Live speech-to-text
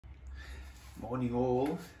Morning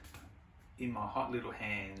all. In my hot little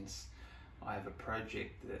hands, I have a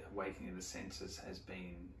project that Awakening of the Senses has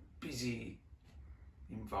been busy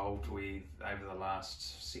involved with over the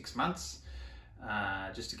last 6 months.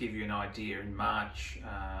 Just to give you an idea, in March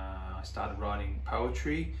I started writing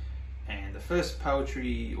poetry, and the first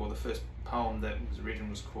poetry, or the first poem that was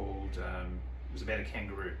written, was called, it was about a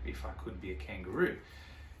kangaroo, If I Could Be a Kangaroo.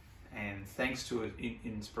 And thanks to an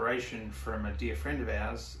inspiration from a dear friend of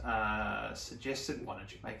ours, suggested, why don't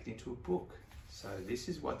you make it into a book? So this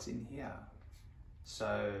is what's in here.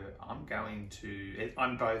 So I'm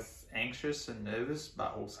both anxious and nervous,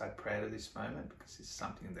 but also proud of this moment because it's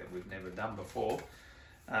something that we've never done before.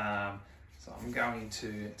 So I'm going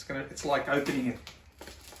to, it's like opening a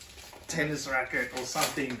tennis racket or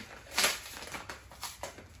something.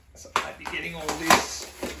 So I might be getting all this,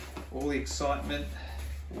 all the excitement.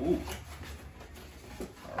 Ooh.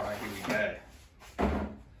 All right, here we go.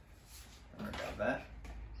 Sorry about that.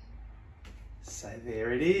 So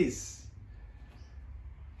there it is.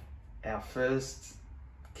 Our first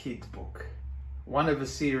kids book. One of a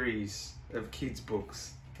series of kids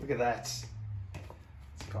books. Look at that. It's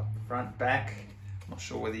got front, back. I'm not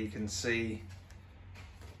sure whether you can see.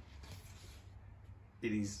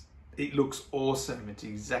 It looks awesome. It's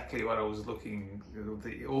exactly what I was looking.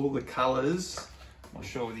 All the colours. I'm not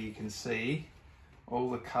sure whether you can see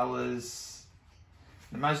all the colours.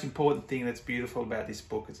 The most important thing that's beautiful about this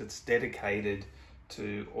book is it's dedicated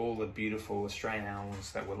to all the beautiful Australian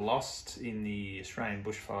animals that were lost in the Australian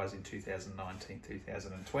bushfires in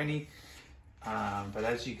 2019-2020. But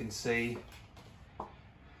as you can see,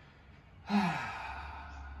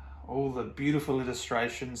 all the beautiful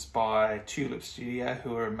illustrations by Tullip Studio,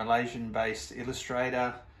 who are a Malaysian-based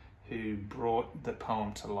illustrator who brought the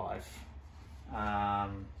poem to life.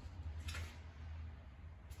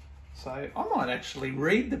 So I might actually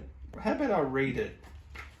read how about I read it?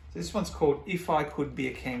 This one's called If I Could Be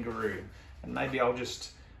a Kangaroo, and maybe I'll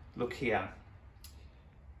just look here.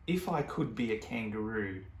 If I could be a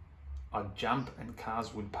kangaroo, I'd jump and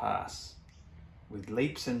cars would pass. With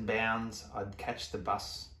leaps and bounds, I'd catch the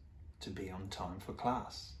bus to be on time for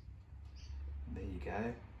class. There you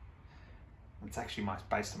go. It's actually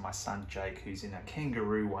based on my son Jake, who's in a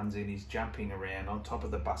kangaroo onesie and he's jumping around on top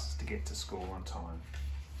of the buses to get to school on time.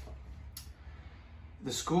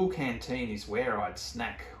 The school canteen is where I'd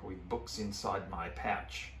snack with books inside my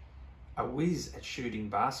pouch. A whiz at shooting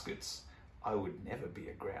baskets, I would never be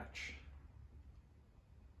a grouch.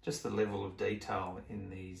 Just the level of detail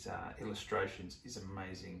in these illustrations is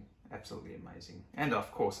amazing, absolutely amazing. And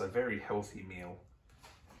of course, a very healthy meal.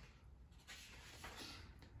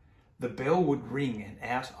 The bell would ring and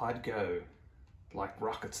out I'd go, like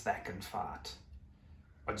rockets that can fart.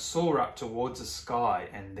 I'd soar up towards the sky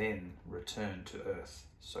and then return to earth,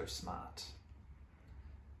 so smart.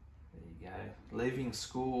 There you go. Leaving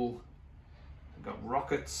school, I've got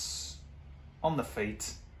rockets on the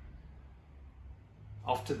feet,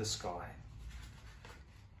 off to the sky.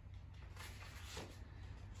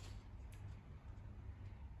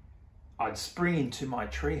 I'd spring into my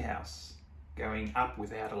treehouse, going up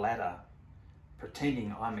without a ladder,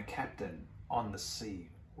 pretending I'm a captain on the sea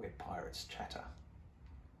where pirates chatter.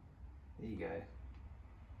 There you go.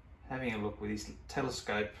 Having a look with his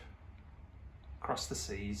telescope across the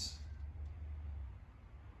seas.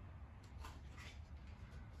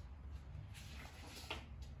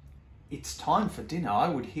 It's time for dinner, I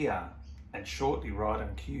would hear, and shortly ride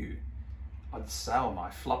on cue. I'd sail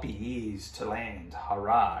my floppy ears to land,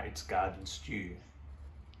 hurrah, it's garden stew.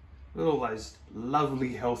 With all those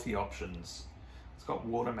lovely healthy options. It's got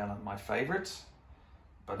watermelon, my favourite,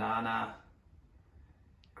 banana,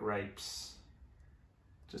 grapes.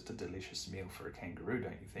 Just a delicious meal for a kangaroo,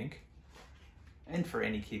 don't you think? And for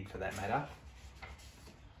any kid for that matter.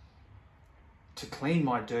 To clean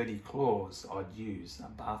my dirty claws, I'd use a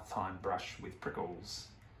bath time brush with prickles.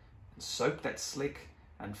 And soap that's slick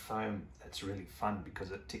and foam that's really fun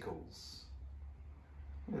because it tickles.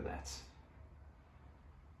 Look at that.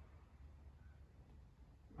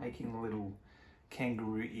 Making little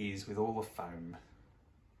kangaroo ears with all the foam.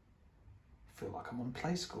 I feel like I'm on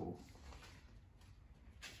play school.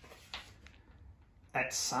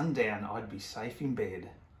 At sundown, I'd be safe in bed,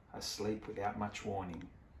 asleep without much warning.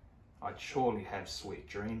 I'd surely have sweet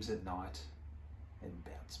dreams at night and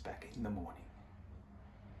bounce back in the morning.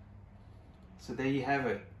 So there you have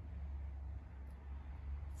it.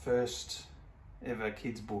 First ever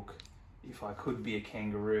kids book, If I Could Be a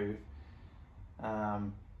Kangaroo.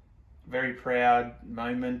 Very proud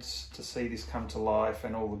moment to see this come to life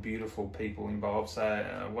and all the beautiful people involved.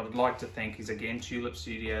 So what I'd like to thank is again Tullip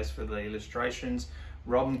Studios for the illustrations.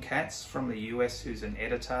 Robin Katz from the US, who's an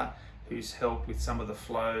editor, who's helped with some of the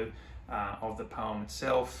flow of the poem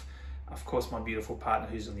itself. Of course, my beautiful partner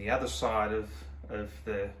who's on the other side of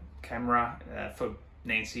the camera, for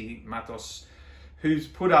Nancy Matos, who's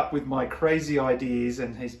put up with my crazy ideas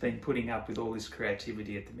and has been putting up with all this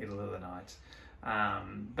creativity at the middle of the night.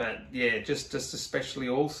 But yeah, just especially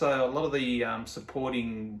also a lot of the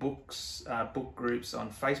supporting book groups on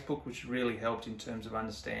Facebook, which really helped in terms of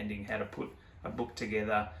understanding how to put a book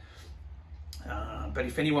together. But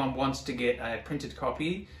if anyone wants to get a printed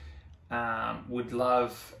copy, would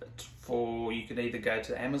love you can either go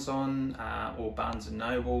to Amazon or Barnes and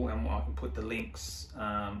Noble, and I can put the links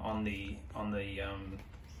on the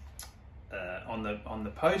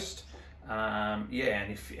post. Yeah,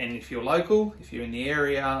 and if you're local, if you're in the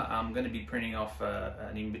area, I'm going to be printing off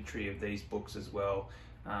an inventory of these books as well,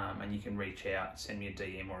 and you can reach out, send me a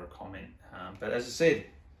DM or a comment. But as I said,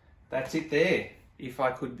 that's it there. If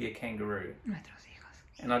I could be a kangaroo.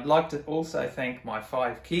 And I'd like to also thank my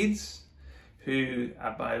 5 kids, who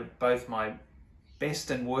are both my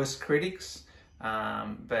best and worst critics.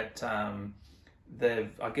 But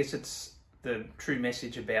I guess it's the true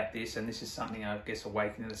message about this, and this is something I guess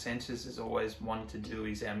Awakening the Senses has always wanted to do,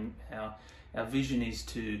 is our vision is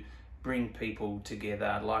to bring people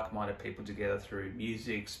together, like-minded people together through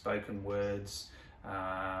music, spoken words,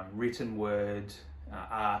 written word,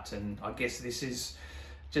 art, and I guess this is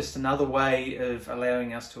just another way of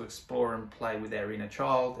allowing us to explore and play with our inner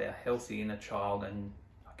child, our healthy inner child, and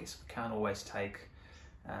I guess we can't always take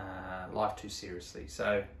life too seriously.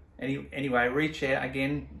 So anyway, reach out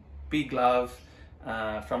again, big love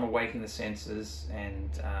from Awakening the Senses, and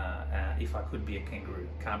if I could be a kangaroo,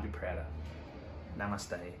 can't be prouder.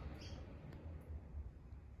 Namaste.